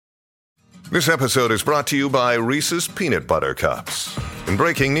This episode is brought to you by Reese's Peanut Butter Cups. In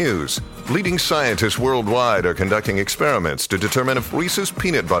breaking news, leading scientists worldwide are conducting experiments to determine if Reese's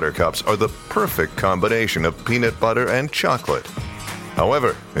Peanut Butter Cups are the perfect combination of peanut butter and chocolate.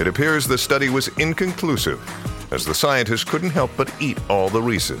 However, it appears the study was inconclusive, as the scientists couldn't help but eat all the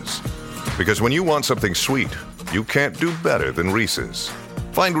Reese's. Because when you want something sweet, you can't do better than Reese's.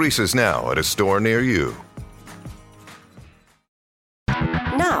 Find Reese's now at a store near you.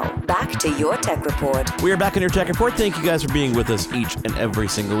 Now, back to your Tech Report. We are back in your Tech Report. Thank you guys for being with us each and every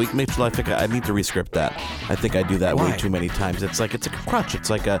single week. Mitchell, I think I need to rescript that. I think I do that way too many times. It's like a crutch.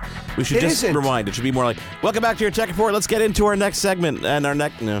 It's like we should just rewind. It should be more like, welcome back to your Tech Report. Let's get into our next segment. And our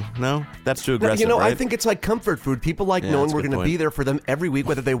next, no, that's too aggressive, right? I think it's like comfort food. People like knowing we're going to be there for them every week,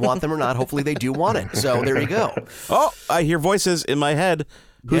 whether they want them or not. Hopefully they do want it. So there you go. Oh, I hear voices in my head.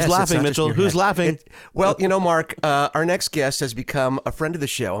 Who's laughing, Mitchell? Who's laughing? Mark, our next guest has become a friend of the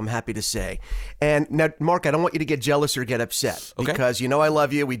show, I'm happy to say. And now, Mark, I don't want you to get jealous or get upset because you know I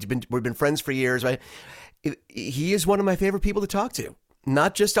love you. We've been friends for years. He is one of my favorite people to talk to,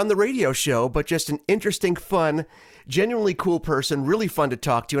 not just on the radio show, but just an interesting, fun, genuinely cool person, really fun to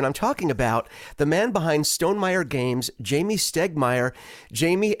talk to. And I'm talking about the man behind Stonemaier Games, Jamey Stegmaier.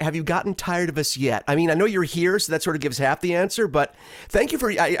 Jamey, have you gotten tired of us yet? I mean, I know you're here, so that sort of gives half the answer, but thank you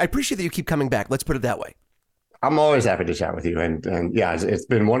I appreciate that you keep coming back. Let's put it that way. I'm always happy to chat with you. And yeah, it's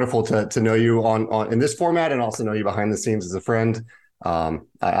been wonderful to know you on in this format and also know you behind the scenes as a friend.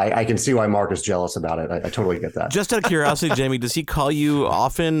 I can see why Mark is jealous about it. I totally get that. Just out of curiosity, Jamey, does he call you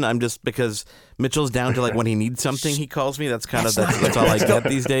often? I'm just because Mitchell's down to like when he needs something, he calls me. That's kind of that's all I get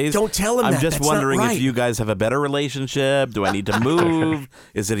these days. Don't tell him I'm that. just That's wondering not right. if you guys have a better relationship. Do I need to move?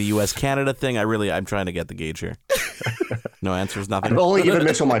 Is it a U.S.-Canada thing? I'm trying to get the gauge here. No answers, nothing. I've only given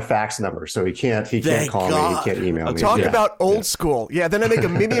Mitchell my fax number, so he can't call me, he can't email me. Talk about old school. Yeah, then I make a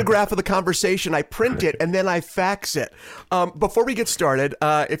mimeograph of the conversation, I print it, and then I fax it. Before we get started,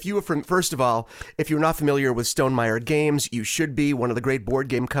 first of all, if you're not familiar with Stonemaier Games, you should be. One of the great board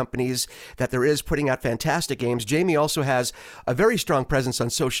game companies that there is, putting out fantastic games. Jamey also has a very strong presence on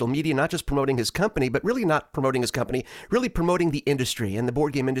social media, not just promoting his company, but really not promoting his company, really promoting the industry and the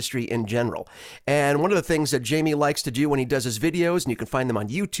board game industry in general. And one of the things that Jamey likes to do when he does his videos, and you can find them on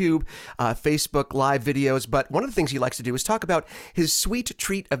YouTube, Facebook Live videos, but one of the things he likes to do is talk about his sweet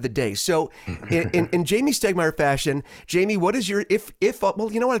treat of the day. So in Jamey Stegmaier fashion, Jamey, what is your,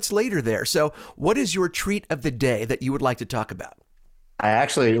 well, you know what, it's later there. So what is your treat of the day that you would like to talk about? I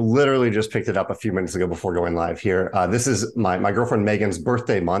actually literally just picked it up a few minutes ago before going live here. This is my girlfriend Megan's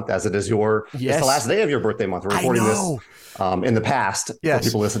birthday month, as it is it's the last day of your birthday month. We're recording this in the past for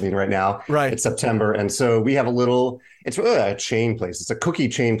people listening right now. Right. It's September. And so we have it's really a chain place. It's a cookie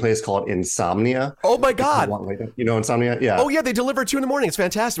chain place called Insomnia. Oh my God. You know Insomnia? Yeah. Oh yeah, they deliver at 2 a.m. It's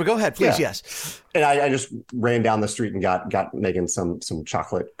fantastic. Go ahead, please. Yeah. Yes. And I just ran down the street and got Megan some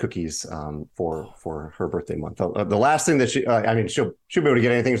chocolate cookies for her birthday month. The last thing that she'll be able to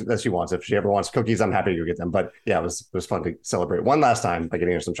get anything that she wants. If she ever wants cookies, I'm happy to go get them. But yeah, it was fun to celebrate one last time by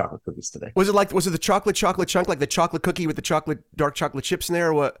getting her some chocolate cookies today. Was it the chocolate chunk, like the chocolate cookie with the dark chocolate chips in there,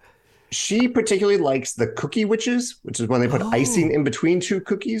 or what? She particularly likes the cookie witches, which is when they put icing in between two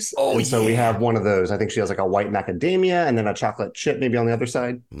cookies. So we have one of those. I think she has like a white macadamia and then a chocolate chip maybe on the other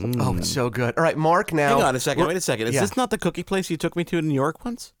side. Oh, it's so good. All right, Mark, now. Hang on a second. Wait a second. Is this not the cookie place you took me to in New York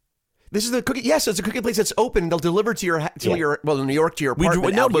once? This is the cookie. Yes, it's a cookie place that's open. They'll deliver to your in New York to your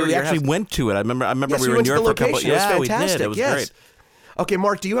apartment. We actually went to it. I remember we were in New York for a couple. Yeah, we did. It was great. Okay,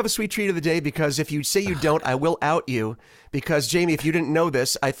 Mark, do you have a sweet treat of the day? Because if you say you don't, I will out you. Because, Jamey, if you didn't know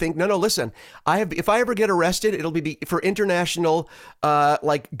this, I think, listen, if I ever get arrested, it'll be for international,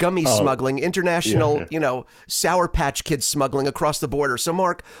 gummy smuggling, international, Sour Patch Kids smuggling across the border. So,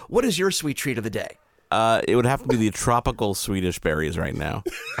 Mark, what is your sweet treat of the day? It would have to be the tropical Swedish berries right now.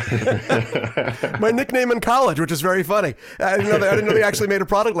 My nickname in college, which is very funny. I didn't know they actually made a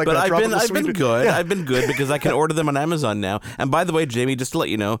product like that. But I've been good. Yeah. I've been good because I can order them on Amazon now. And by the way, Jamey, just to let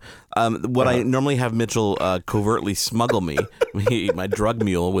you know, what I normally have Mitchell covertly smuggle me, my drug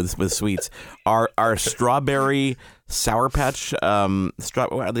mule with sweets, are strawberry Sour Patch,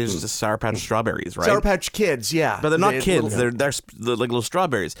 there's just Sour Patch strawberries, right? Sour Patch Kids, yeah. But they're not kids. They're like little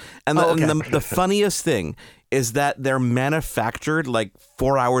strawberries. And the funniest thing is that they're manufactured like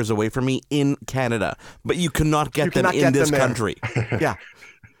 4 hours away from me in Canada, but you cannot get them in this country. Yeah.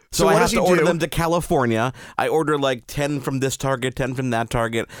 So I have to order them to California. I order like 10 from this Target, 10 from that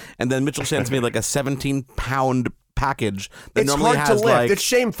Target, and then Mitchell sends me like a 17-pound package that normally has to lift. like it's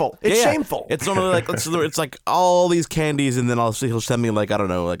shameful. It's shameful. It's normally like it's like all these candies, and then he'll send me like I don't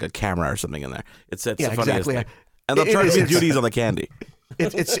know, like a camera or something in there. It's the funniest thing. And they'll charge me duties on the candy.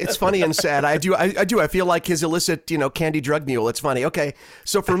 It's funny and sad. I do. I feel like his illicit, candy drug mule. It's funny. Okay,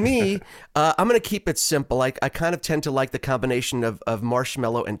 so for me, I'm going to keep it simple. I kind of tend to like the combination of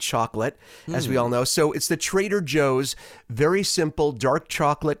marshmallow and chocolate, as we all know. So it's the Trader Joe's very simple dark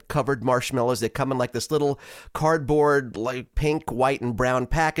chocolate covered marshmallows. They come in like this little cardboard, like pink, white, and brown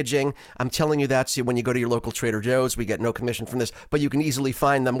packaging. I'm telling you that. So when you go to your local Trader Joe's, we get no commission from this, but you can easily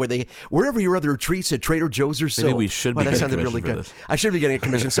find them wherever your other treats at Trader Joe's are sold. Maybe we should be that getting sounded commission really for good. this. I should be getting a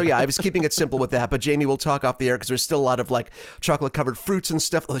commission. So yeah, I was keeping it simple with that. But Jamie, we'll talk off the air because there's still a lot of like chocolate covered fruits and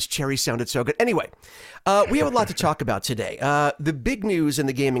stuff. Oh, those cherries sounded so good. Anyway, we have a lot to talk about today. The big news in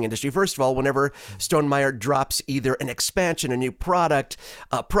the gaming industry. First of all, whenever Stonemaier drops either an expansion, a new product,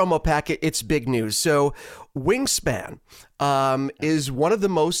 a promo packet, it's big news. So Wingspan is one of the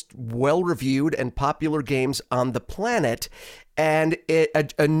most well-reviewed and popular games on the planet, and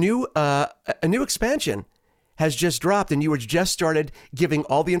a new expansion has just dropped, and you were just started giving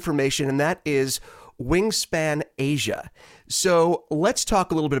all the information, and that is Wingspan Asia. So let's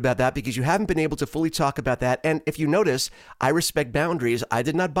talk a little bit about that because you haven't been able to fully talk about that. And if you notice, I respect boundaries. I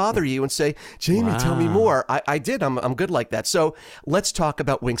did not bother you and say, Jamie, tell me more. I did. I'm good like that. So let's talk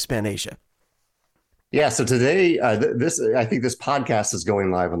about Wingspan Asia. Yeah, so today, I think this podcast is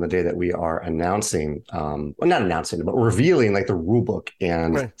going live on the day that we are announcing, well, not announcing, but revealing like the rule book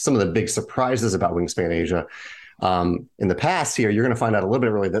and some of the big surprises about Wingspan Asia. In the past here, you're going to find out a little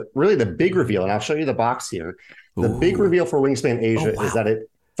bit really the big reveal, and I'll show you the box here. The big reveal for Wingspan Asia is that it,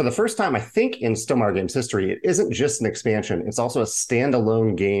 for the first time, I think in Stonemaier Games history, it isn't just an expansion. It's also a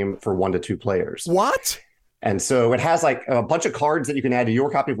standalone game for 1 to 2 players. What? And so it has like a bunch of cards that you can add to your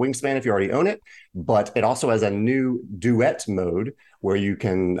copy of Wingspan if you already own it, but it also has a new duet mode where you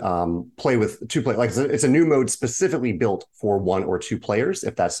can play with 2 players. Like it's a new mode specifically built for 1 or 2 players,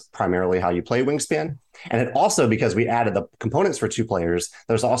 if that's primarily how you play Wingspan. And it also, because we added the components for 2 players,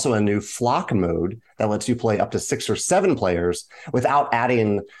 there's also a new flock mode that lets you play up to 6 or 7 players without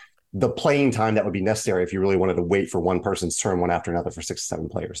adding the playing time that would be necessary if you really wanted to wait for one person's turn one after another for 6 to 7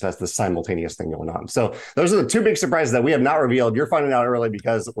 players. That's the simultaneous thing going on. So those are the 2 big surprises that we have not revealed. You're finding out early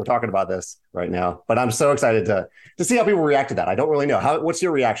because we're talking about this right now. But I'm so excited to see how people react to that. I don't really know. What's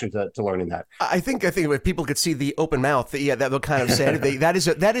your reaction to learning that? I think if people could see the open mouth, yeah, that would kind of say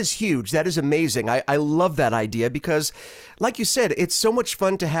that is huge. That is amazing. I love that idea because, like you said, it's so much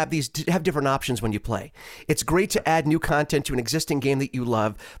fun to have different options when you play. It's great to add new content to an existing game that you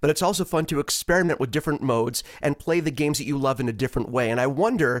love, but it's also fun to experiment with different modes and play the games that you love in a different way. And I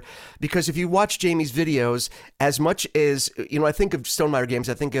wonder, because if you watch Jamie's videos, as much as, I think of Stonemaier Games,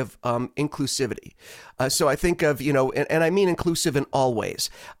 I think of inclusivity. So I think of, and I mean inclusive in all ways.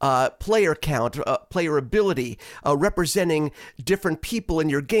 Player count, player ability, representing different people in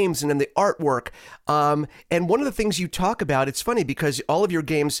your games and in the artwork. And one of the things you talk about, it's funny because all of your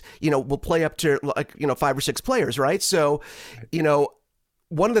games, will play up to 5 or 6 players, right? So,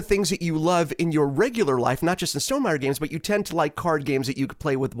 one of the things that you love in your regular life, not just in Stonemaier Games, but you tend to like card games that you could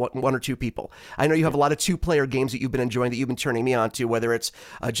play with 1 or 2 people. I know you have a lot of 2-player games that you've been enjoying, that you've been turning me on to, whether it's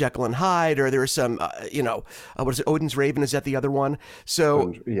Jekyll and Hyde or there's some, what is it, Odin's Raven? Is that the other one?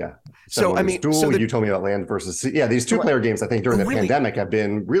 So yeah. So I mean, Duel, you told me about Land versus Sea. Yeah, these 2-player games, I think during the pandemic have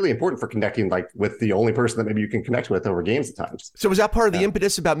been really important for connecting like with the only person that maybe you can connect with over games at times. So was that part of the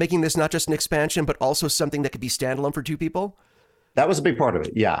impetus about making this not just an expansion, but also something that could be standalone for 2 people? That was a big part of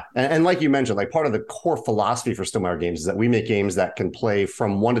it, yeah. And like you mentioned, like part of the core philosophy for Stonemaier Games is that we make games that can play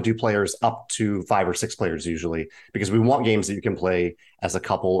from 1 to 2 players up to 5 or 6 players usually, because we want games that you can play as a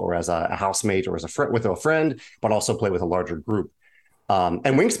couple or as a housemate or as with a friend, but also play with a larger group. And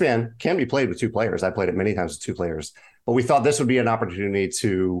Wingspan can be played with 2 players. I played it many times with 2 players, but we thought this would be an opportunity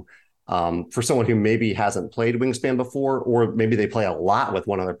to for someone who maybe hasn't played Wingspan before, or maybe they play a lot with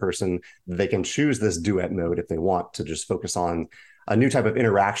one other person, they can choose this duet mode if they want to just focus on a new type of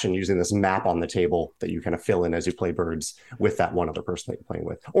interaction using this map on the table that you kind of fill in as you play birds with that one other person that you're playing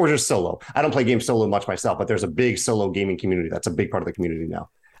with, or just solo. I don't play games solo much myself, but there's a big solo gaming community. That's a big part of the community now.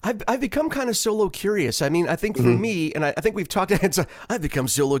 I've become kind of solo curious. I mean, I think for me, and I think we've talked, I've become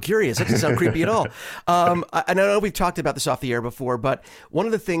solo curious. That doesn't sound creepy at all. And I know we've talked about this off the air before, but one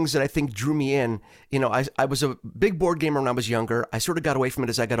of the things that I think drew me in, I was a big board gamer when I was younger. I sort of got away from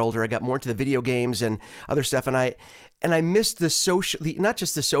it as I got older. I got more into the video games and other stuff. And I missed the social, not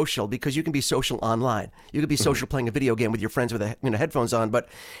just the social, because you can be social online. You can be social playing a video game with your friends with headphones on, but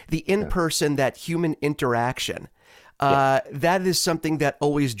the in-person, that human interaction. That is something that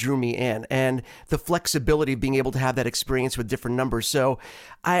always drew me in, and the flexibility of being able to have that experience with different numbers. So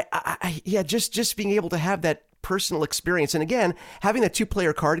just being able to have that personal experience. And again, having that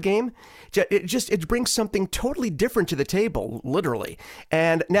 2-player card game, it brings something totally different to the table, literally.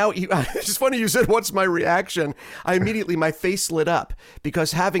 And now, it's just funny you said, what's my reaction? My face lit up,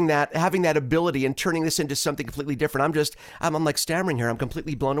 because having that ability and turning this into something completely different, I'm like stammering here. I'm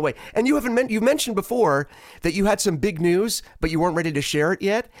completely blown away. And you mentioned before that you had some big news, but you weren't ready to share it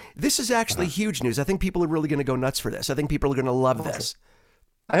yet. This is actually huge news. I think people are really going to go nuts for this. I think people are going to love this.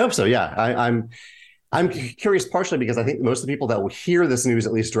 I hope so. Yeah, I'm curious, partially because I think most of the people that will hear this news,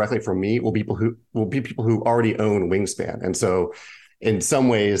 at least directly from me, will be people who already own Wingspan, and so in some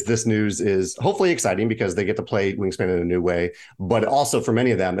ways, this news is hopefully exciting because they get to play Wingspan in a new way. But also for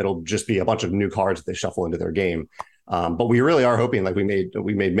many of them, it'll just be a bunch of new cards that they shuffle into their game. But we really are hoping, like we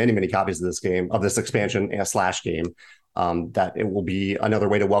made many copies of this game, of this expansion / game. That it will be another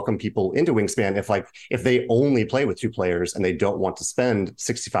way to welcome people into Wingspan if they only play with 2 players and they don't want to spend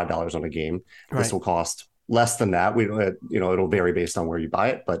 $65 on a game. Right. This will cost less than that. It'll vary based on where you buy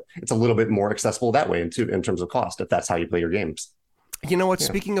it, but it's a little bit more accessible that way in terms of cost, if that's how you play your games. You know what? Yeah.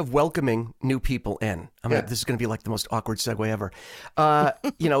 Speaking of welcoming new people in, this is going to be like the most awkward segue ever.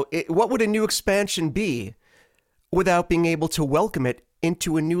 What would a new expansion be without being able to welcome it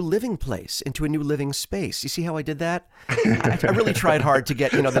into a new living place, into a new living space? You see how I did that? I really tried hard to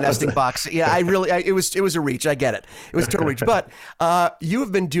get, the nesting box. Yeah, it was a reach. I get it. It was a total reach. But you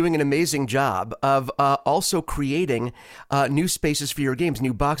have been doing an amazing job of also creating new spaces for your games,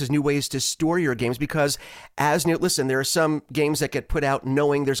 new boxes, new ways to store your games. Because listen, there are some games that get put out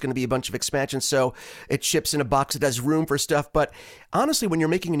knowing there's going to be a bunch of expansions, so it ships in a box that has room for stuff. But honestly, when you're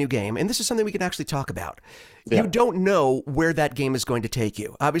making a new game, and this is something we can actually talk about, you don't know where that game is going to take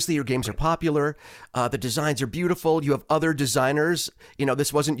you. Obviously, your games are popular. The designs are beautiful. You have other designers.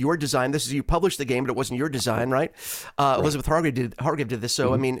 This wasn't your design. You published the game, but it wasn't your design, right? Elizabeth Hargrave did this.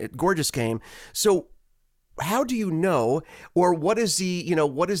 So, gorgeous game. So how do you know, or what is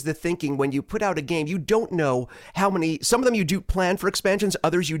the thinking when you put out a game? You don't know how many, some of them you do plan for expansions,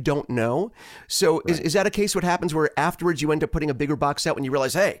 others you don't know. So is that a case what happens where afterwards you end up putting a bigger box out when you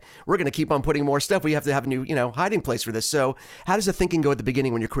realize, hey, we're going to keep on putting more stuff. We have to have a new, hiding place for this. So how does the thinking go at the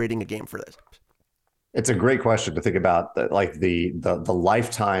beginning when you're creating a game for this? It's a great question to think about, like the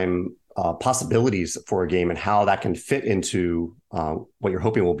lifetime possibilities for a game and how that can fit into what you're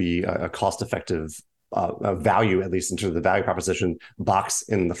hoping will be a cost-effective value, at least in terms of the value proposition box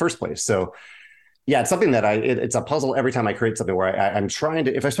in the first place. So yeah, it's something that it's a puzzle every time I create something where I'm trying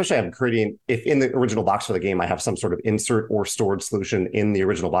to, if in the original box for the game, I have some sort of insert or stored solution in the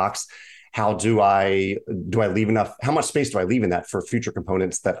original box, how do I leave enough, how much space do I leave in that for future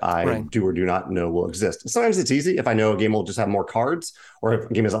components that I do or do not know will exist? Sometimes it's easy. If I know a game will just have more cards, or if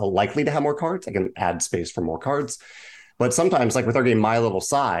a game is likely to have more cards, I can add space for more cards. But sometimes, like with our game, My Little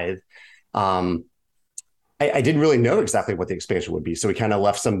Scythe, I didn't really know exactly what the expansion would be. So we kind of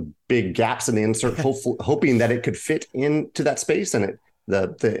left some big gaps in the insert, hoping that it could fit into that space. And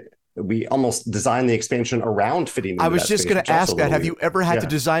we almost designed the expansion around fitting into I was just going to ask that. Have you ever had Yeah. to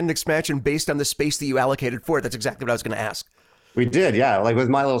design an expansion based on the space that you allocated for it? That's exactly what I was going to ask. We did, yeah. Like with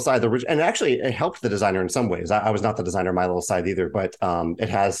My Little Scythe, and actually it helped the designer in some ways. I was not the designer of My Little Scythe either, but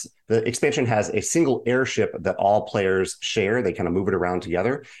the expansion has a single airship that all players share. They kind of move it around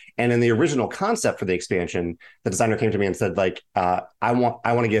together. And in the original concept for the expansion, the designer came to me and said, like, I want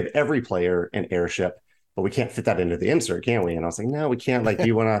to give every player an airship, but we can't fit that into the insert, can we? And I was like, no, we can't. Like, do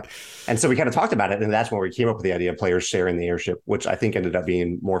you want to? And so we kind of talked about it, and that's when we came up with the idea of players sharing the airship, which I think ended up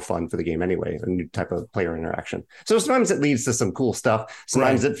being more fun for the game anyway, a new type of player interaction. So sometimes it leads to some cool stuff.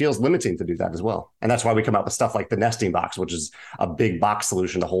 Sometimes it feels limiting to do that as well. And that's why we come out with stuff like the nesting box, which is a big box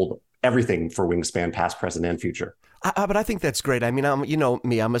solution to hold everything for Wingspan, past, present, and future. But I think that's great. I mean,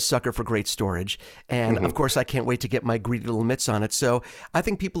 I'm a sucker for great storage. And of course, I can't wait to get my greedy little mitts on it. So I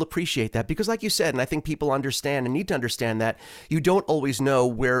think people appreciate that because like you said, and I think people understand and need to understand that you don't always know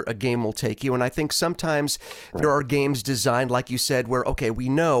where a game will take you. And I think sometimes there are games designed, like you said, where, okay, we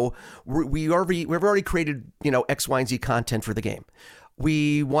know we've already created, X, Y, and Z content for the game.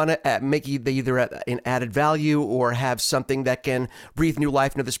 We want to make either an added value or have something that can breathe new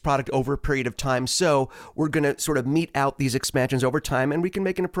life into this product over a period of time. So we're going to sort of mete out these expansions over time, and we can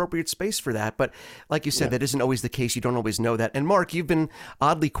make an appropriate space for that. But like you said, that isn't always the case. You don't always know that. And Mark, you've been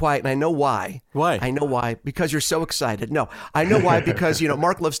oddly quiet, and I know why. Why? I know why. Because you're so excited. No, I know why. Because,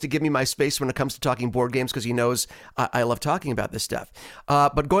 Mark loves to give me my space when it comes to talking board games because he knows I love talking about this stuff.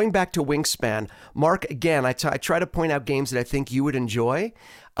 But going back to Wingspan, Mark, again, I try to point out games that I think you would enjoy.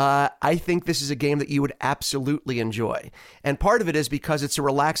 I think this is a game that you would absolutely enjoy. And part of it is because it's a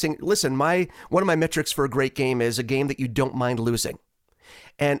relaxing... Listen, one of my metrics for a great game is a game that you don't mind losing.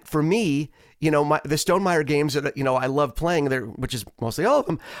 And for me, the Stonemaier games that, I love playing there, which is mostly all of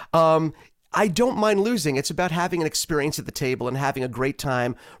them. I don't mind losing. It's about having an experience at the table and having a great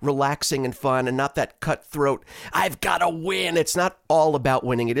time, relaxing and fun, and not that cutthroat, I've got to win. It's not all about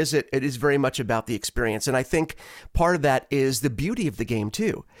winning. It is very much about the experience. And I think part of that is the beauty of the game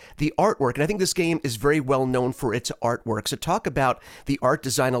too, the artwork. And I think this game is very well known for its artwork. So talk about the art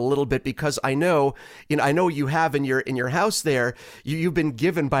design a little bit, because I know you have in your house there, you've been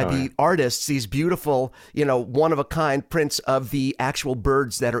given by the artists these beautiful, one of a kind prints of the actual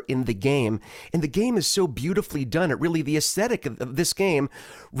birds that are in the game. And the game is so beautifully done. The aesthetic of this game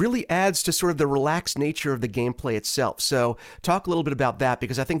really adds to sort of the relaxed nature of the gameplay itself. So talk a little bit about that,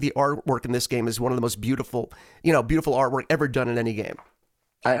 because I think the artwork in this game is one of the most beautiful artwork ever done in any game.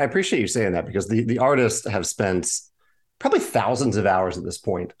 I appreciate you saying that, because the artists have spent probably thousands of hours at this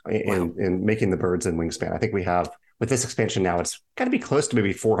point in making the birds in Wingspan. I think we have, with this expansion now, it's got to be close to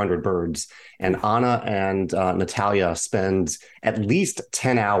maybe 400 birds. And Anna and Natalia spend at least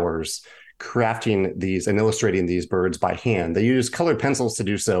 10 hours crafting these and illustrating these birds by hand. They use colored pencils to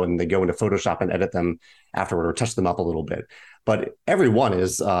do so, and they go into Photoshop and edit them afterward or touch them up a little bit. But every one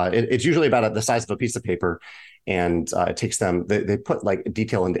is, it's usually about the size of a piece of paper. And it takes them, they put like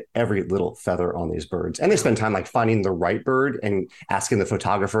detail into every little feather on these birds. And they spend time like finding the right bird and asking the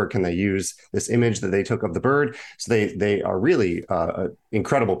photographer, can they use this image that they took of the bird? So they are really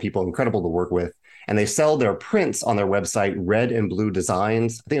incredible people, incredible to work with. And they sell their prints on their website, Red and Blue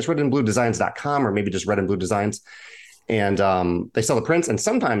Designs. I think it's redandbluedesigns.com, or maybe just Red and Blue Designs. And they sell the prints. And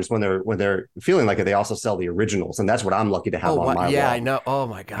sometimes when they're feeling like it, they also sell the originals. And that's what I'm lucky to have on my wall. Yeah, I know. Oh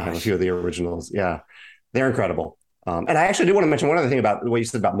my gosh. I have a few of the originals. Yeah, they're incredible. And I actually do want to mention one other thing about what you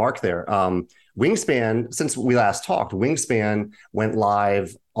said about Mark there. Wingspan, since we last talked, Wingspan went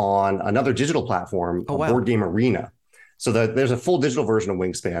live on another digital platform, Board Game Arena. So there's a full digital version of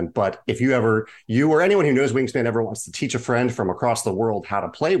Wingspan. But if you or anyone who knows Wingspan ever wants to teach a friend from across the world how to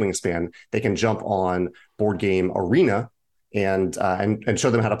play Wingspan, they can jump on Board Game Arena and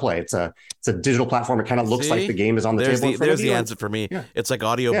show them how to play. It's a digital platform. It kind of looks like the game is on the table. There's the answer for me. Yeah. It's like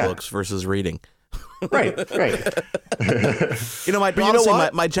audiobooks versus reading. Right.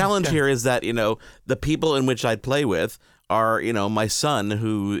 My challenge here is that, the people in which I play with are, my son,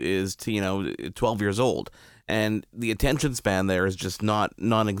 who is, 12 years old. And the attention span there is just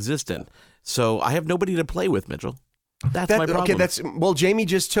non-existent. So I have nobody to play with, Mitchell. That's my problem. Okay, Jamie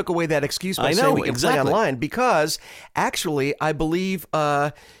just took away that excuse by saying we can play online, because actually I believe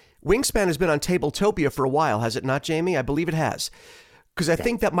Wingspan has been on Tabletopia for a while, has it not, Jamie? I believe it has. Because I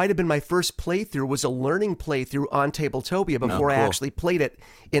think that might have been my first playthrough, was a learning playthrough on Tabletopia before I actually played it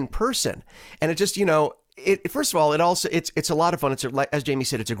in person. And it just, first of all, it's a lot of fun. As Jamie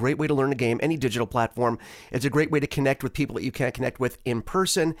said, it's a great way to learn a game, any digital platform. It's a great way to connect with people that you can't connect with in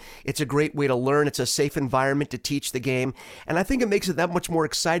person. It's a great way to learn. It's a safe environment to teach the game. And I think it makes it that much more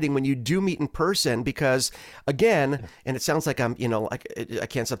exciting when you do meet in person, because again, and it sounds like I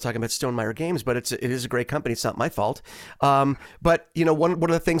can't stop talking about Stonemaier Games, but it is a great company. It's not my fault. But one of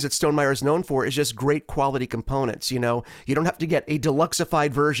the things that Stonemaier is known for is just great quality components. You don't have to get a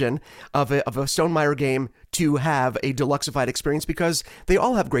deluxeified version of a Stonemaier game to have a deluxeified experience, because they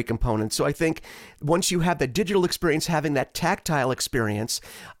all have great components. So I think once you have that digital experience, having that tactile experience,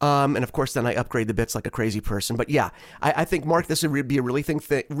 and of course then I upgrade the bits like a crazy person. But yeah, I think, Mark, this would be a really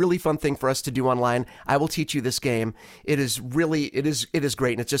fun thing for us to do online. I will teach you this game. It is great, and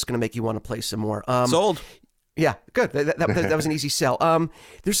it's just going to make you want to play some more. Sold. Yeah, good. That was an easy sell.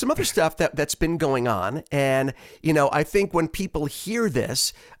 There's some other stuff that's been going on, and I think when people hear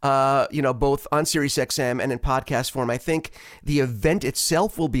this, both on SiriusXM and in podcast form, I think the event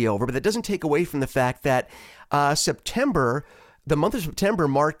itself will be over. But that doesn't take away from the fact that the month of September,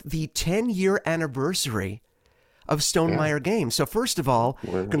 marked the 10-year anniversary of Stonemaier Games. So first of all,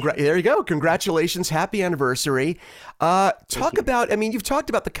 there you go. Congratulations. Happy anniversary. Talk about, you've talked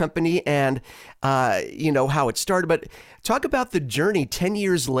about the company and, how it started, but talk about the journey 10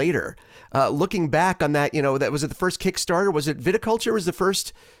 years later, looking back on that, that was it the first Kickstarter? Was it Viticulture was the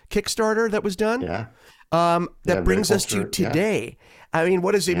first Kickstarter that was done? Yeah. That brings us to today. Yeah.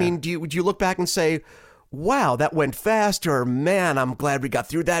 What does it mean? Do you look back and say, wow, that went fast, or man, I'm glad we got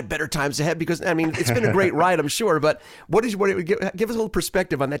through that, better times ahead? Because it's been a great ride, I'm sure, but give us a little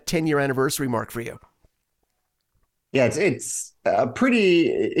perspective on that 10-year anniversary mark for you. Yeah, it's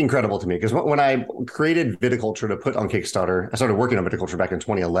pretty incredible to me, because when I created Viticulture to put on Kickstarter, I started working on Viticulture back in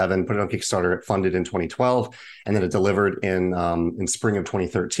 2011, put it on Kickstarter, it funded in 2012, and then it delivered in spring of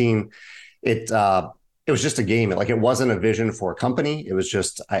 2013. It was just a game. It wasn't a vision for a company. It was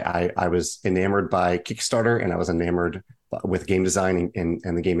just, I was enamored by Kickstarter, and I was enamored with game design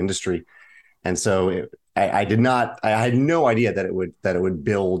and the game industry. And so I had no idea that it would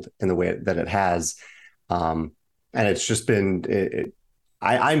build in the way that it has. And it's just been,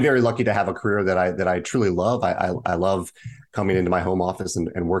 I'm very lucky to have a career that I truly love. I love coming into my home office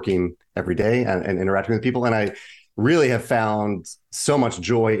and working every day and interacting with people. And I really have found so much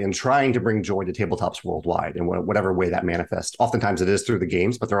joy in trying to bring joy to tabletops worldwide in whatever way that manifests. Oftentimes it is through the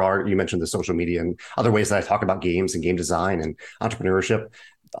games, but you mentioned the social media and other ways that I talk about games and game design and entrepreneurship.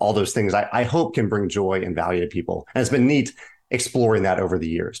 All those things I hope can bring joy and value to people. And it's been neat exploring that over the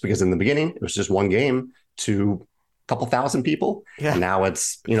years, because in the beginning it was just one game to a couple thousand people. Yeah. And now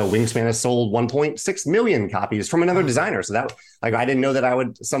it's, Wingspan has sold 1.6 million copies from another designer. So that, I didn't know that I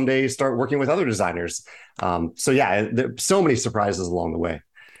would someday start working with other designers. So yeah, there's so many surprises along the way.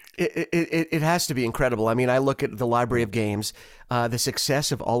 It has to be incredible. I mean, I look at the library of games, the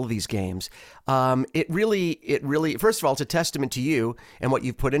success of all of these games. It really, first of all, it's a testament to you and what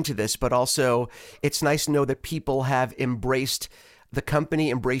you've put into this, but also it's nice to know that people have embraced the company,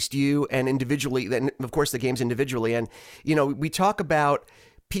 embraced you, and individually, and of course the games individually. And, we talk about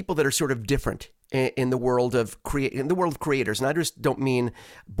people that are sort of different in the world of creators. And I just don't mean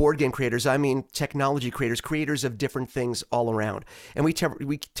board game creators. I mean technology creators of different things all around. And we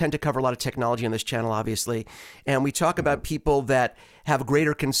tend to cover a lot of technology on this channel, obviously. And we talk about people that have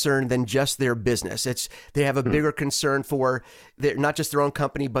greater concern than just their business. They have a bigger concern for not just their own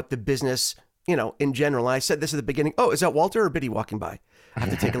company, but the business, in general. And I said this at the beginning. Oh, is that Walter or Biddy walking by? I have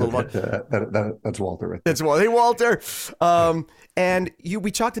to take a little look. That's Walter. Right there. That's Walter. Hey, Walter. And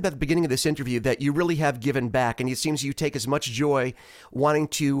we talked about at the beginning of this interview that you really have given back, and it seems you take as much joy wanting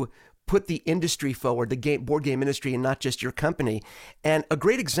to put the industry forward, the board game industry, and not just your company. And a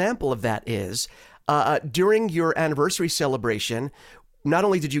great example of that is during your anniversary celebration. Not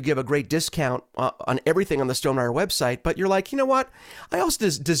only did you give a great discount on everything on the Stonemaier website, but you're like, you know what? I also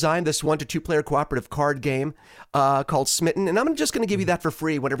designed this 1 to 2 player cooperative card game called Smitten, and I'm just going to give you that for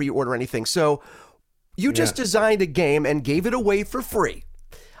free whenever you order anything. So you just designed a game and gave it away for free.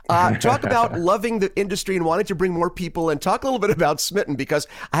 Talk about loving the industry and wanting to bring more people, and talk a little bit about Smitten, because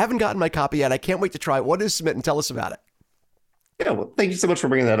I haven't gotten my copy yet. I can't wait to try it. What is Smitten? Tell us about it. Yeah, well, thank you so much for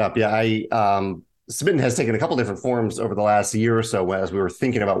bringing that up. Yeah, Smitten has taken a couple different forms over the last year or so as we were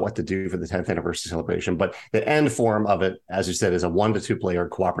thinking about what to do for the 10th anniversary celebration. But the end form of it, as you said, is a 1 to 2 player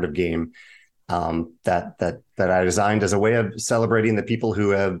cooperative game that I designed as a way of celebrating the people who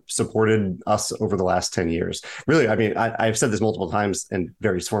have supported us over the last 10 years. Really, I mean, I've said this multiple times in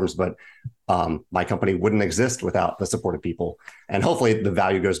various forms, but my company wouldn't exist without the support of people. And hopefully the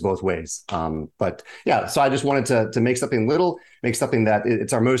value goes both ways. But yeah, so I just wanted to make something that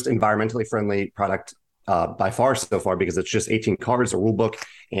it's our most environmentally friendly product by far so far, because it's just 18 cards, a rule book,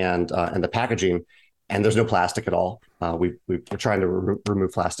 and the packaging. And there's no plastic at all. We're trying to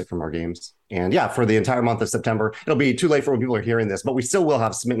remove plastic from our games. And yeah, for the entire month of September, it'll be too late for when people are hearing this, but we still will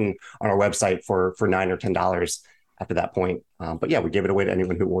have Smitten on our website for $9 or $10 after that point. But yeah, we gave it away to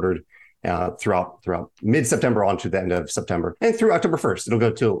anyone who ordered throughout mid-September on to the end of September, and through October 1st. It'll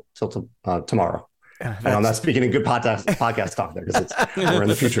go till tomorrow. And I'm not speaking in good podcast talk there, because we're in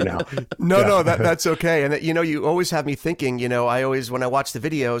the future now. No, that's okay. And you always have me thinking, when I watch the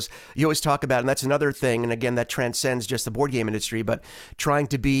videos, you always talk about, and that's another thing, and again, that transcends just the board game industry, but trying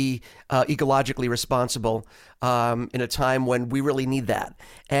to be ecologically responsible in a time when we really need that.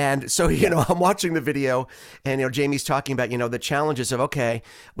 And so, I'm watching the video, and, Jamie's talking about, the challenges of, okay,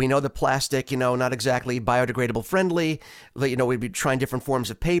 we know the plastic, not exactly biodegradable friendly. We'd be trying different forms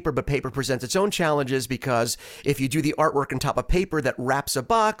of paper, but paper presents its own challenges, because if you do the artwork on top of paper that wraps a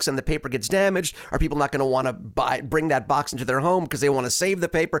box and the paper gets damaged, are people not going to want to bring that box into their home because they want to save the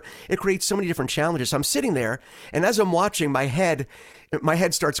paper? It creates so many different challenges. So I'm sitting there, and as I'm watching, my head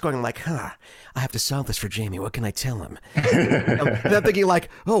starts going like, I have to solve this for Jamie. What can I tell him? And I'm thinking like,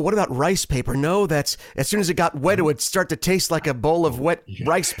 oh, what about rice paper? No, that's as soon as it got wet, it would start to taste like a bowl of wet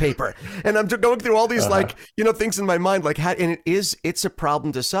rice paper. And I'm going through all these things in my mind, and it's a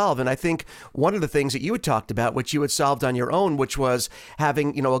problem to solve. And I think one of the things that you had talked about, which you had solved on your own, which was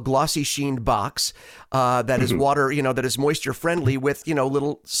having, a glossy sheened box that is water, that is moisture friendly with,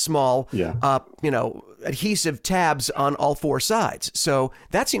 little small, adhesive tabs on all 4 sides. So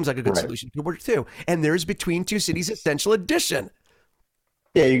that seems like a good solution to work too. And there's Between Two Cities Essential Edition.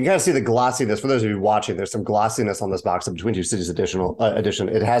 Yeah, you can kind of see the glossiness. For those of you watching, there's some glossiness on this box of Between Two Cities edition.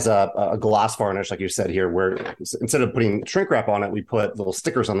 It has a gloss varnish, like you said here, where instead of putting shrink wrap on it, we put little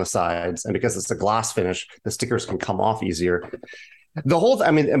stickers on the sides. And because it's a gloss finish, the stickers can come off easier. But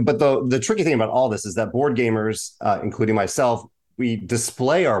the tricky thing about all this is that board gamers, including myself, we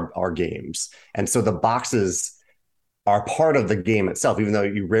display our games. And so the boxes are part of the game itself, even though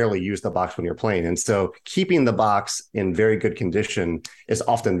you rarely use the box when you're playing. And so keeping the box in very good condition is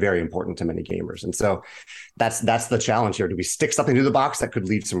often very important to many gamers. And so that's the challenge here. Do we stick something to the box that could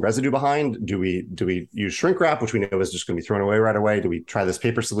leave some residue behind? Do we use shrink wrap, which we know is just going to be thrown away right away? Do we try this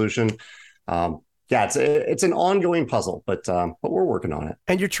paper solution? It's an ongoing puzzle, but we're working on it.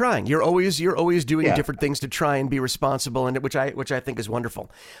 And you're trying. You're always doing different things to try and be responsible, and which I think is wonderful.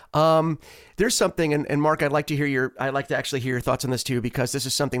 There's something, and Mark, I'd like to actually hear your thoughts on this too, because this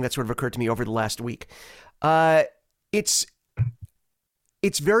is something that sort of occurred to me over the last week. It's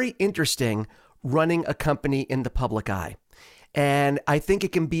very interesting running a company in the public eye. And I think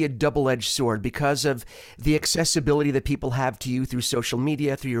it can be a double-edged sword because of the accessibility that people have to you through social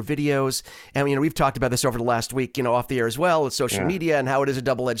media, through your videos. And, we've talked about this over the last week, off the air as well, with social media and how it is a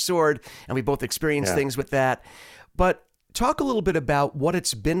double-edged sword. And we both experienced things with that. But talk a little bit about what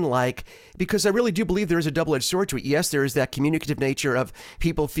it's been like, because I really do believe there is a double-edged sword to it. Yes, there is that communicative nature of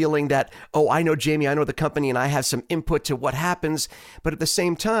people feeling that, oh, I know Jamie, I know the company, and I have some input to what happens. But at the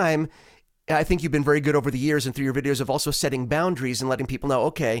same time, I think you've been very good over the years and through your videos of also setting boundaries and letting people know,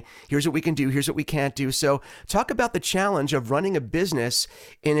 okay, here's what we can do, here's what we can't do. So talk about the challenge of running a business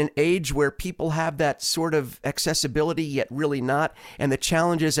in an age where people have that sort of accessibility, yet really not, and the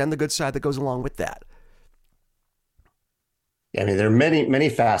challenges and the good side that goes along with that. Yeah, there are many, many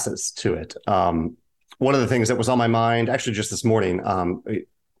facets to it. One of the things that was on my mind, actually just this morning, it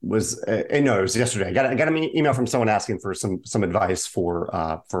was yesterday. I got an email from someone asking for some advice for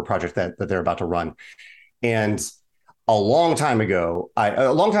a project that they're about to run. And a long time ago,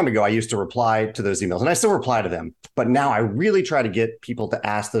 I used to reply to those emails, and I still reply to them. But now I really try to get people to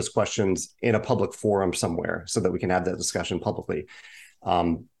ask those questions in a public forum somewhere so that we can have that discussion publicly.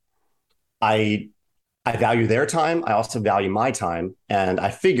 I value their time. I also value my time. And I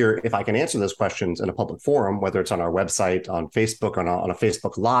figure if I can answer those questions in a public forum, whether it's on our website, on Facebook, on a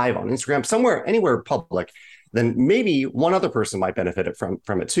Facebook Live, on Instagram, somewhere, anywhere public, then maybe one other person might benefit from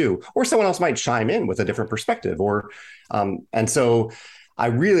it too, or someone else might chime in with a different perspective. And so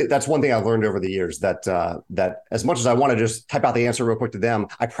that's one thing I've learned over the years, that as much as I want to just type out the answer real quick to them,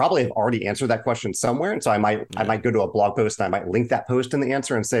 I probably have already answered that question somewhere. And so I might go to a blog post and I might link that post in the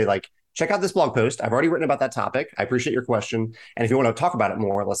answer and say, like, check out this blog post. I've already written about that topic. I appreciate your question. And if you want to talk about it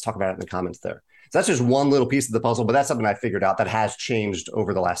more, let's talk about it in the comments there. So that's just one little piece of the puzzle, but that's something I figured out that has changed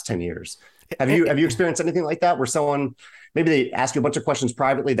over the last 10 years. Have you experienced anything like that, where someone, maybe they ask you a bunch of questions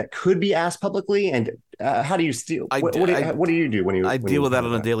privately that could be asked publicly? And how do you what do you do when you? I deal with that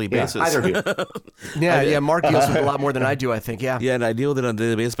on a daily basis. Yeah, either of you. Yeah. Mark deals with it a lot more than I do, I think. Yeah. Yeah, and I deal with it on a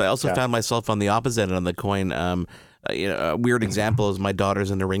daily basis. But I also found myself on the opposite end of the coin. A weird example is my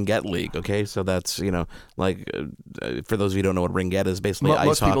daughter's in the Ringette League. Okay, so that's for those of you who don't know what Ringette is, basically ice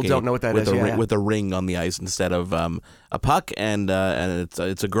most hockey. Most people don't know what that is. With a ring on the ice instead of a puck, and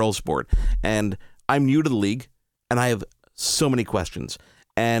it's a girls' sport. And I'm new to the league, and I have so many questions,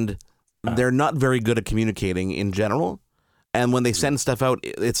 and they're not very good at communicating in general. And when they send stuff out,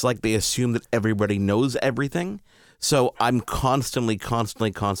 it's like they assume that everybody knows everything. So I'm constantly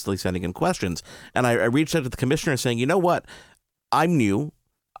sending in questions. And I reached out to the commissioner saying, you know what? I'm new.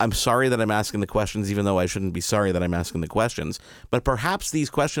 I'm sorry that I'm asking the questions, even though I shouldn't be sorry that I'm asking the questions. But perhaps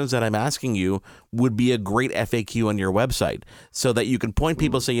these questions that I'm asking you would be a great FAQ on your website so that you can point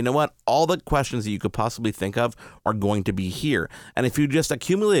people and say, you know what? All the questions that you could possibly think of are going to be here. And if you just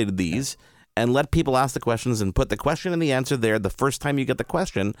accumulated these and let people ask the questions and put the question and the answer there the first time you get the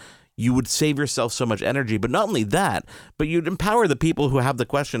question, you would save yourself so much energy. But not only that, but you'd empower the people who have the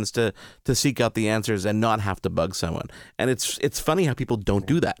questions to seek out the answers and not have to bug someone. And it's funny how people don't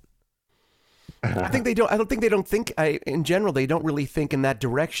do that. I think they don't. I don't think they don't think. In general, they don't really think in that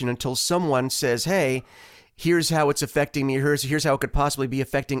direction until someone says, "Hey, here's how it's affecting me. Here's how it could possibly be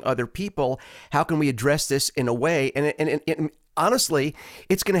affecting other people. How can we address this in a way?" And honestly,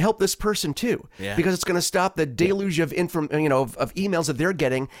 it's going to help this person too, because it's going to stop the deluge of of emails that they're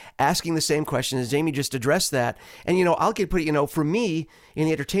getting asking the same question as Jamie just addressed that. And I'll for me in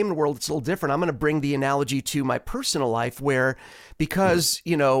the entertainment world, it's a little different. I'm going to bring the analogy to my personal life, where because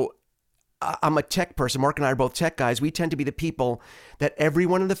I'm a tech person. Mark and I are both tech guys. We tend to be the people that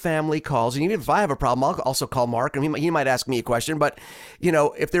everyone in the family calls. And even if I have a problem, I'll also call Mark, and he might ask me a question. But,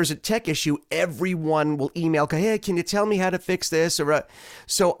 if there's a tech issue, everyone will email, hey, can you tell me how to fix this?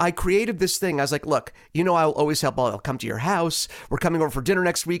 So I created this thing. I was like, look, I'll always help. I'll come to your house. We're coming over for dinner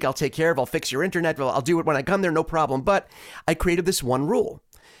next week. I'll take care of it. I'll fix your internet. I'll do it when I come there. No problem. But I created this one rule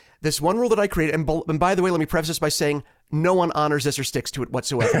This one rule that I created, and by the way, let me preface this by saying no one honors this or sticks to it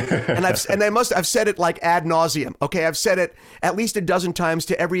whatsoever. and I've said it like ad nauseum. Okay, I've said it at least a dozen times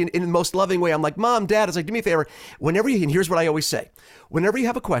to in the most loving way. I'm like, Mom, Dad, it's like, do me a favor. And here's what I always say: whenever you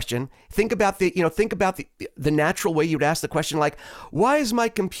have a question, think about the natural way you'd ask the question, like, why is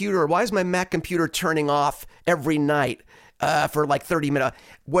my Mac computer turning off every night? For like 30 minutes,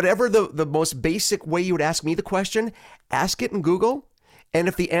 whatever the most basic way you would ask me the question, ask it in Google. And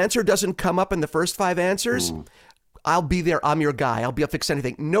if the answer doesn't come up in the first 5 answers, I'll be there. I'm your guy. I'll fix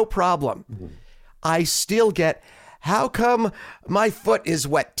anything. No problem. I still get, how come my foot is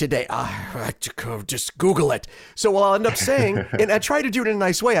wet today? Just Google it. So what I'll end up saying, and I try to do it in a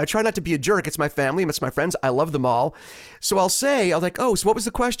nice way. I try not to be a jerk. It's my family. It's my friends. I love them all. So I'll like, oh, so what was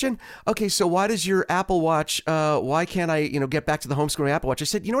the question? Okay, so why does your Apple Watch, why can't I, get back to the home screen of my Apple Watch? I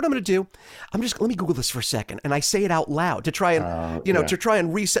said, you know what I'm going to do? Let me Google this for a second. And I say it out loud to try and, to try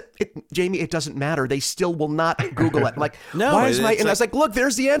and reset it. Jamie, it doesn't matter. They still will not Google it. I'm like, no, why is my, and I was like, look,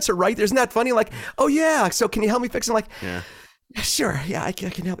 there's the answer, right? Isn't that funny? Like, oh yeah. So can you help me fix it? I'm like, yeah. Sure. Yeah, I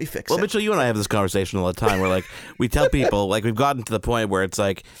can help you fix it. Well, Mitchell, you and I have this conversation all the time where, like, we tell people, like, we've gotten to the point where it's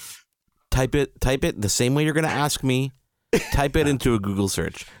like, type it the same way you're going to ask me. Type it into a Google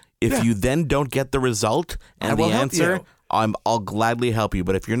search. If you then don't get the result and the answer, I'll gladly help you.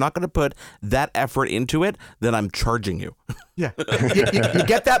 But if you're not going to put that effort into it, then I'm charging you. Yeah. You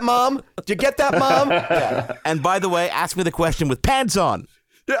get that, Mom? Do you get that, Mom? Yeah. And by the way, ask me the question with pants on.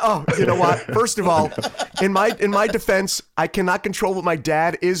 Oh, you know what? First of all, in my defense, I cannot control what my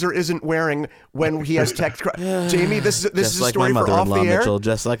dad is or isn't wearing when he has text. Jamie, this is a story for off the air. Mitchell,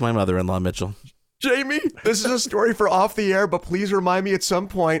 just like my mother-in-law, Mitchell. Jamie, this is a story for off the air, but please remind me at some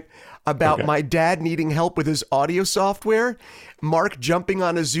point about my dad needing help with his audio software, Mark jumping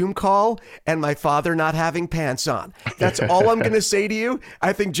on a Zoom call, and my father not having pants on. That's all I'm going to say to you.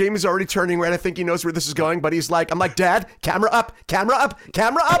 I think Jamie's already turning red. I think he knows where this is going, but I'm like, Dad, camera up, camera up,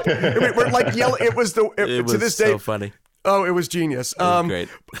 camera up. We're like yelling. It was to this day so funny. Oh, it was genius. It was great.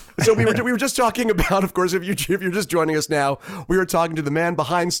 So we were just talking about, of course, if you're just joining us now, we were talking to the man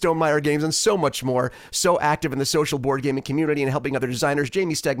behind Stonemaier Games and so much more. So active in the social board gaming community and helping other designers.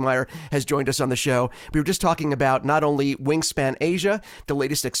 Jamie Stegmaier has joined us on the show. We were just talking about not only Wingspan Asia, the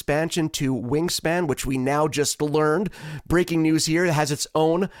latest expansion to Wingspan, which we now just learned. Breaking news here. It has its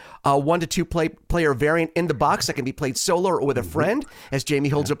own 1 to 2 player variant in the box that can be played solo or with a friend. As Jamie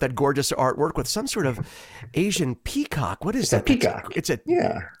holds up that gorgeous artwork with some sort of Asian peacock. What is that? Peacock. It's a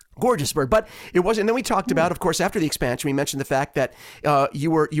gorgeous bird. But it wasn't. And then we talked about, of course, after the expansion, we mentioned the fact that you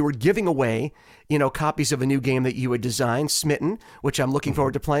were giving away, copies of a new game that you had designed, Smitten, which I'm looking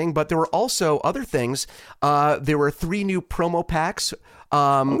forward to playing. But there were also other things. There were 3 new promo packs.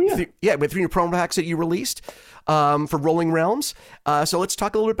 With 3 new promo packs that you released for Rolling Realms. So let's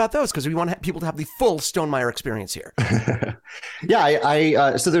talk a little bit about those because we want people to have the full Stonemaier experience here.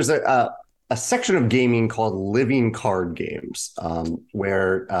 So there's a section of gaming called living card games,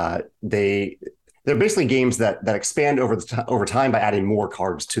 where they're basically games that expand over time by adding more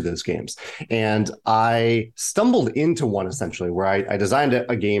cards to those games. And I stumbled into one essentially where I designed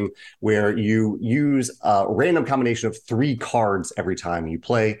a game where you use a random combination of 3 cards every time you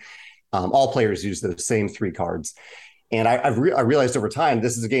play. All players use the same 3 cards. And I realized over time,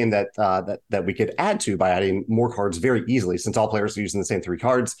 this is a game that we could add to by adding more cards very easily, since all players are using the same 3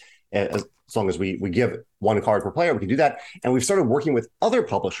 cards. As long as we give 1 card per player, we can do that. And we've started working with other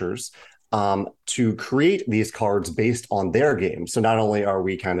publishers to create these cards based on their games. So not only are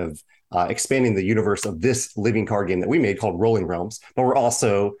we kind of expanding the universe of this living card game that we made called Rolling Realms, but we're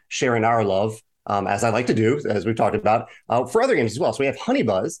also sharing our love, as I like to do, as we've talked about, for other games as well. So we have Honey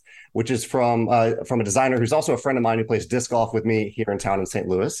Buzz, which is from a designer who's also a friend of mine who plays disc golf with me here in town in St.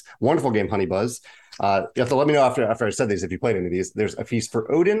 Louis. Wonderful game, Honey Buzz. You have to let me know after I said these if you played any of these. There's A Feast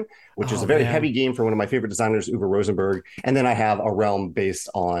for Odin, which is a very heavy game for one of my favorite designers, Uwe Rosenberg. And then I have a realm based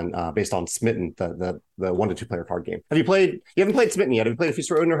on Smitten, the 1 to 2 player card game. You haven't played Smitten yet? Have you played A Feast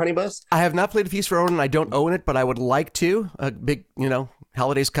for Odin or Honey Buzz? I have not played A Feast for Odin. I don't own it, but I would like to. A big,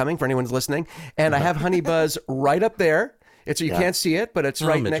 holidays coming for anyone who's listening. And I have Honey Buzz right up there. You can't see it, but it's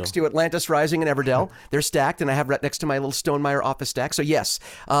right next to Atlantis Rising and Everdell. They're stacked, and I have right next to my little Stonemaier office stack. So yes,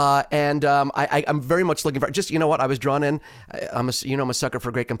 I'm very much looking for. Just what I was drawn in. I'm a sucker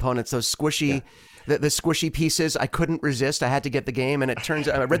for great components. Those squishy. The squishy pieces, I couldn't resist. I had to get the game, and it turns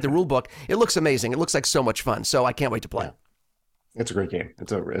out I read the rule book. It looks amazing. It looks like so much fun. So I can't wait to play. It's a great game.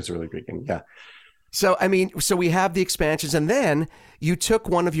 It's a really great game. Yeah. So, I mean, so we have the expansions, and then you took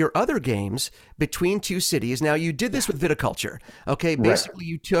one of your other games, Between Two Cities. Now, you did this with Viticulture, okay? Basically,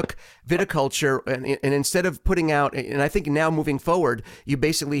 you took Viticulture, and instead of putting out, and I think now moving forward, you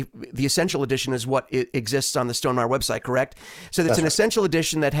basically, the Essential Edition is what exists on the Stonemaier website, correct? So it's an Essential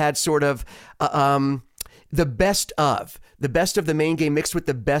Edition that had sort of the best of the main game mixed with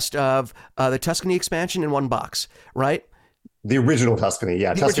the best of the Tuscany expansion in one box, right? The original Tuscany,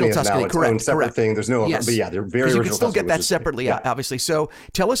 yeah. The original Tuscany, now its correct. own separate thing. There's no, yes. But yeah, they're very original. You can still Tuscany, get that separately, obviously. So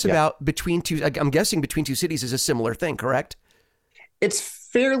tell us about Between Two. I'm guessing Between Two Cities is a similar thing, correct? It's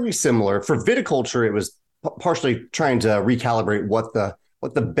fairly similar. For Viticulture, it was partially trying to recalibrate what the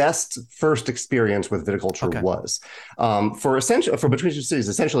best first experience with Viticulture was. For Between Two Cities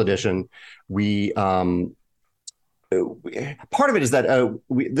Essential Edition, we part of it is that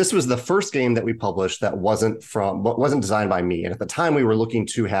this was the first game that we published that wasn't designed by me. And at the time, we were looking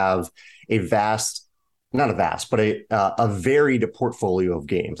to have a varied portfolio of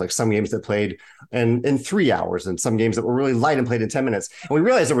games, like some games that played in 3 hours and some games that were really light and played in 10 minutes. And we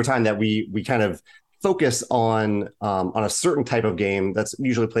realized over time that we kind of focus on a certain type of game that's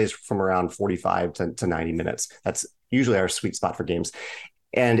usually plays from around 45 to 90 minutes. That's usually our sweet spot for games.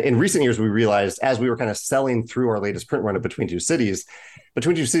 And in recent years, we realized as we were kind of selling through our latest print run of Between Two Cities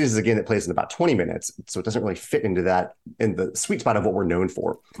is a game that plays in about 20 minutes. So it doesn't really fit into that in the sweet spot of what we're known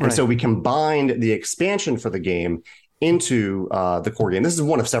for. Right. And so we combined the expansion for the game into the core game. This is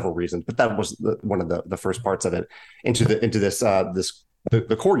one of several reasons, but that was one of the first parts of it into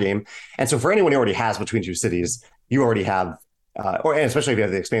the core game. And so for anyone who already has Between Two Cities, you already have and especially if you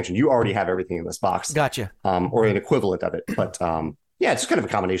have the expansion, you already have everything in this box. Gotcha. Or an equivalent of it. But yeah, it's just kind of a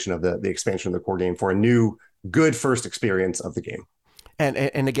combination of the expansion of the core game for a new, good first experience of the game.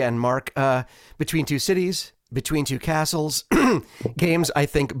 And again, Mark, Between Two Cities, Between Two Castles, games I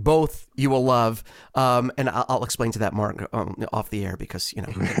think both you will love. And I'll explain to that Mark off the air because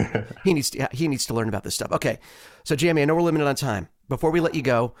he needs to learn about this stuff. Okay, so Jamie, I know we're limited on time. Before we let you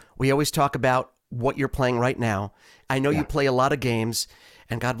go, we always talk about what you're playing right now. I know you play a lot of games.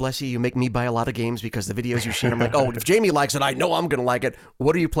 And God bless you, you make me buy a lot of games because the videos you share, I'm like, oh, if Jamie likes it, I know I'm going to like it.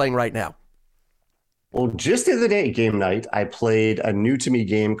 What are you playing right now? Well, just the other day at game night, I played a new to me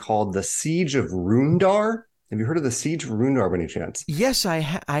game called The Siege of Rundar. Have you heard of The Siege of Rundar by any chance? Yes, I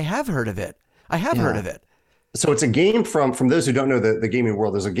have heard of it. I have heard of it. So it's a game from those who don't know the gaming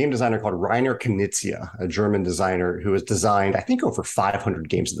world. There's a game designer called Rainer Knizia, a German designer who has designed, I think, over 500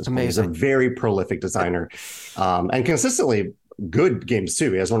 games at this point. He's a very prolific designer and consistently good games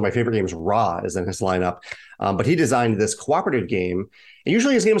too. He has one of my favorite games, Ra, is in his lineup. But he designed this cooperative game. And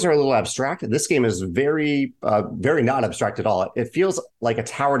usually his games are a little abstract. This game is very, very not abstract at all. It feels like a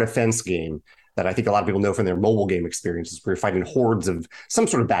tower defense game that I think a lot of people know from their mobile game experiences, where you're fighting hordes of some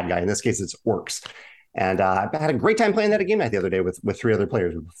sort of bad guy. In this case, it's orcs. And I had a great time playing that at game night the other day with 3 other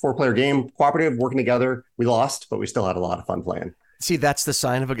players. 4-player game, cooperative, working together. We lost, but we still had a lot of fun playing. See, that's the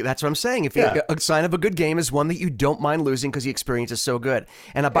sign of that's what I'm saying. A sign of a good game is one that you don't mind losing because the experience is so good.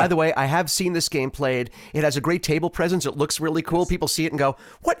 And by the way, I have seen this game played. It has a great table presence. It looks really cool. People see it and go,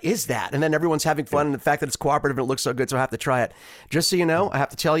 what is that? And then everyone's having fun. And the fact that it's cooperative and it looks so good, so I have to try it. Just so you know, I have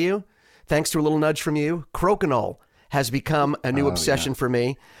to tell you, thanks to a little nudge from you, Crokinole has become a new obsession for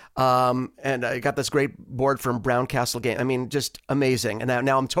me. And I got this great board from Brown Castle Game. I mean, just amazing. And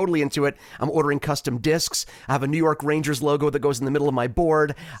now I'm totally into it. I'm ordering custom discs. I have a New York Rangers logo that goes in the middle of my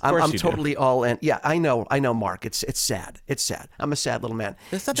board. I'm totally all in. Yeah, I know, Mark. It's sad. It's sad. I'm a sad little man.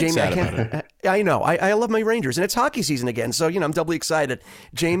 There's nothing sad about it. I know. I love my Rangers, and it's hockey season again. So, I'm doubly excited.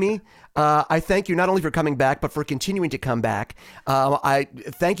 Jamie, I thank you not only for coming back, but for continuing to come back. I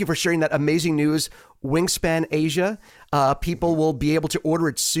thank you for sharing that amazing news. Wingspan Asia, people will be able to order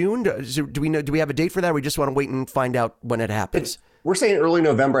it soon. Do we have a date for that? Or we just want to wait and find out when it happens. We're saying early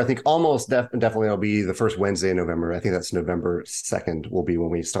November. I think almost definitely it'll be the first Wednesday in November. I think that's November 2nd will be when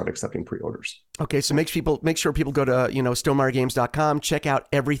we start accepting pre-orders. Okay, so make sure people go to StoneMaierGames.com, check out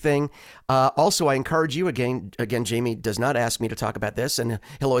everything. Also, I encourage you again. Jamie does not ask me to talk about this, and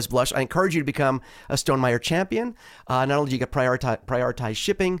he'll always blush. I encourage you to become a Stonemaier champion. Not only do you get prioritized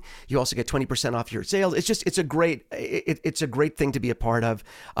shipping, you also get 20% off your sales. It's a great thing to be a part of.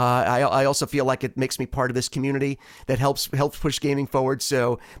 I also feel like it makes me part of this community that helps push gaming forward.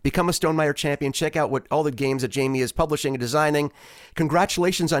 So become a Stonemaier champion. Check out what all the games that Jamie is publishing and designing.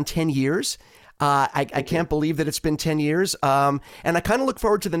 Congratulations on 10 years. I can't believe that it's been 10 years. And I kind of look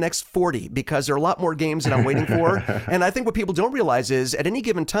forward to the next 40 because there are a lot more games that I'm waiting for. And I think what people don't realize is at any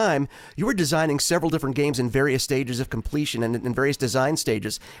given time, you were designing several different games in various stages of completion and in various design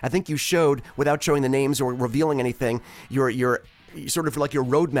stages. I think you showed, without showing the names or revealing anything, your sort of like your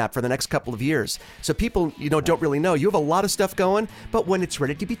roadmap for the next couple of years. So people, don't really know. You have a lot of stuff going, but when it's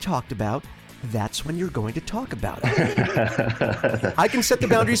ready to be talked about, that's when you're going to talk about it. I can set the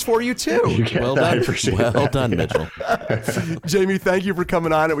boundaries for you too. Well done. Well done, Mitchell. Jamie, thank you for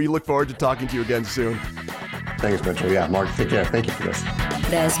coming on, and we look forward to talking to you again soon. Thanks, Mitchell. Yeah, Mark, take care. Thank you for this.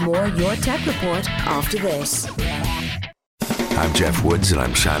 There's more Your Tech Report after this. I'm Jeff Woods, and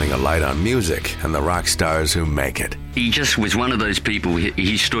I'm shining a light on music and the rock stars who make it. He just was one of those people,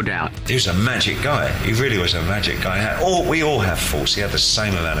 he stood out. He was a magic guy. He really was a magic guy. We all have faults. He had the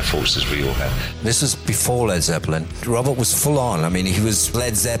same amount of faults as we all have. This was before Led Zeppelin. Robert was full on. I mean, he was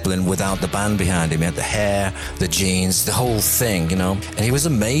Led Zeppelin without the band behind him. He had the hair, the jeans, the whole thing, and he was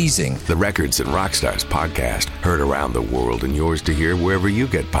amazing. The Records and Rockstars podcast, heard around the world and yours to hear wherever you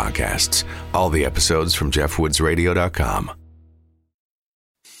get podcasts. All the episodes from JeffWoodsRadio.com.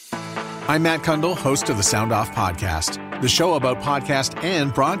 I'm Matt Kundle, host of the Sound Off Podcast, the show about podcast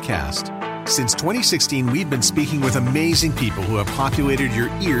and broadcast. Since 2016, we've been speaking with amazing people who have populated your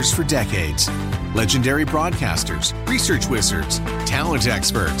ears for decades. Legendary broadcasters, research wizards, talent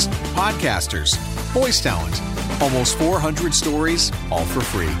experts, podcasters, voice talent. Almost 400 stories, all for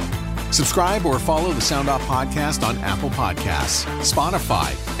free. Subscribe or follow the Sound Off Podcast on Apple Podcasts,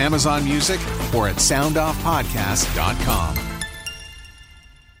 Spotify, Amazon Music, or at soundoffpodcast.com.